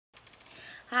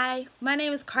Hi, my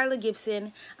name is Carla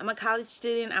Gibson. I'm a college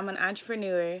student, I'm an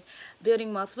entrepreneur,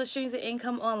 building multiple streams of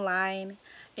income online,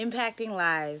 impacting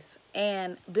lives,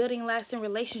 and building lasting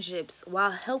relationships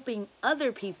while helping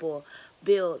other people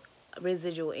build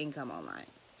residual income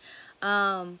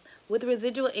online. With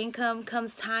residual income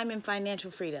comes time and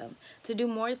financial freedom to do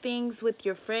more things with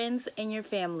your friends and your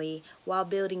family while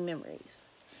building memories.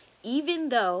 Even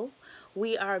though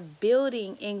we are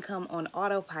building income on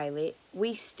autopilot,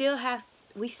 we still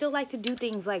like to do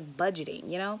things like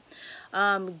budgeting,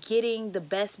 getting the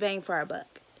best bang for our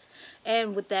buck.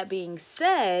 And with that being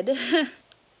said,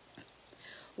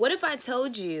 what if I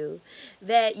told you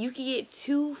that you could get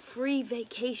 2 free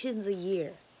vacations a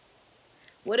year?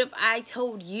 What if I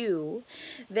told you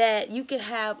that you could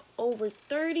have over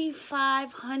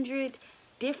 3,500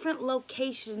 different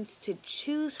locations to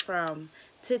choose from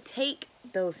to take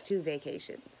those 2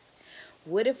 vacations?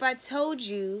 What if I told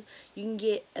you you can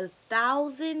get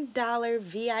 $1,000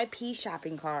 VIP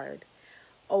shopping card,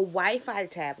 a Wi-Fi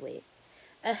tablet,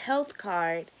 a health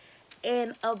card,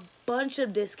 and a bunch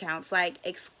of discounts like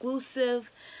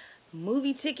exclusive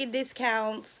movie ticket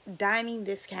discounts, dining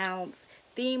discounts,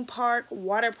 theme park,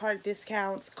 water park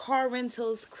discounts, car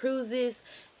rentals, cruises,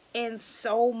 and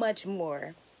so much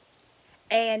more.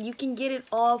 And you can get it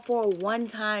all for a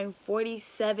one-time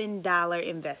 $47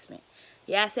 investment.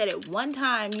 Yeah, I said it. One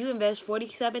time you invest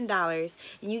 $47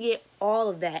 and you get all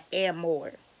of that and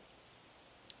more.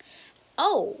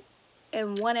 Oh,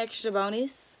 and one extra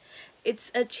bonus.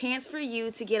 It's a chance for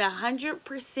you to get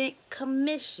 100%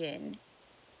 commission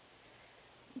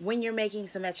when you're making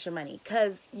some extra money,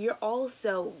 because you're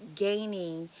also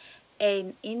gaining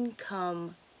an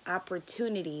income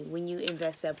opportunity when you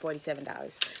invest that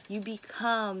 $47. You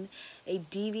become a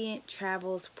Deviant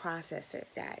Travels processor,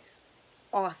 guys.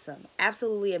 Awesome.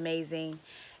 Absolutely amazing.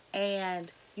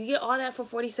 And you get all that for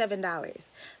 $47.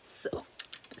 So,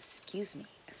 excuse me.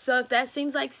 So if that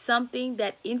seems like something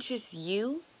that interests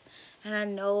you, and I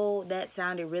know that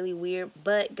sounded really weird,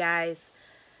 but guys,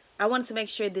 I wanted to make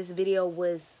sure this video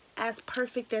was as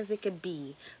perfect as it could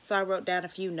be. So I wrote down a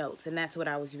few notes, and that's what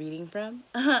I was reading from.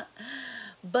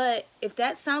 But if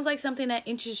that sounds like something that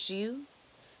interests you,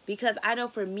 because I know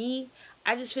for me,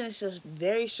 I just finished a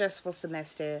very stressful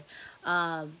semester.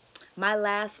 My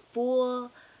last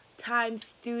full-time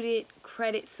student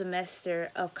credit semester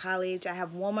of college. I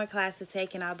have one more class to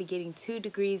take, and I'll be getting 2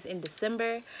 degrees in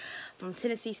December from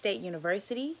Tennessee State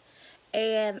University.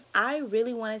 And I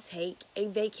really want to take a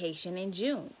vacation in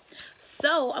June.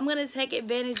 So I'm going to take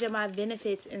advantage of my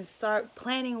benefits and start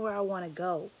planning where I want to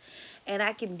go. And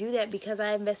I can do that because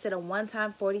I invested a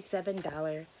one-time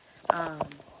 $47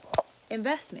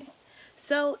 investment.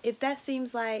 So if that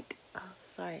seems like, oh,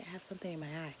 sorry, I have something in my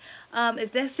eye.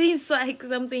 If that seems like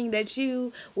something that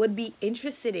you would be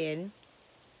interested in,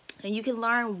 and you can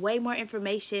learn way more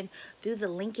information through the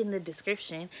link in the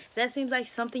description. If that seems like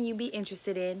something you'd be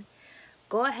interested in,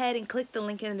 go ahead and click the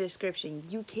link in the description.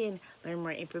 You can learn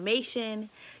more information.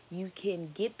 You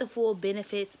can get the full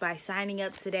benefits by signing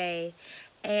up today.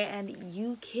 And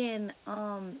you can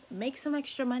make some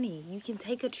extra money. You can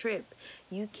take a trip.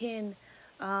 You can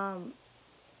plan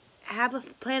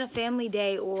a family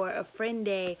day or a friend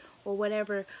day or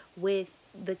whatever with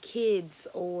the kids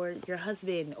or your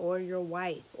husband or your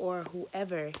wife or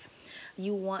whoever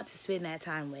you want to spend that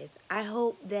time with. I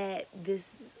hope that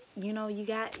this, you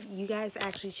guys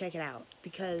actually check it out,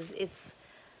 because it's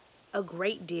a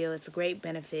great deal. It's a great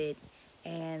benefit,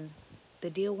 and the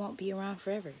deal won't be around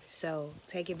forever. So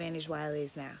take advantage while it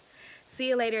is now. See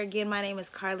you later. Again, my name is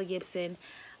Carla Gibson.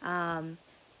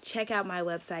 Check out my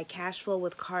website, Cashflow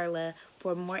with Carla,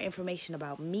 for more information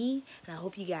about me. And I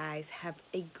hope you guys have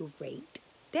a great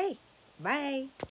day. Bye.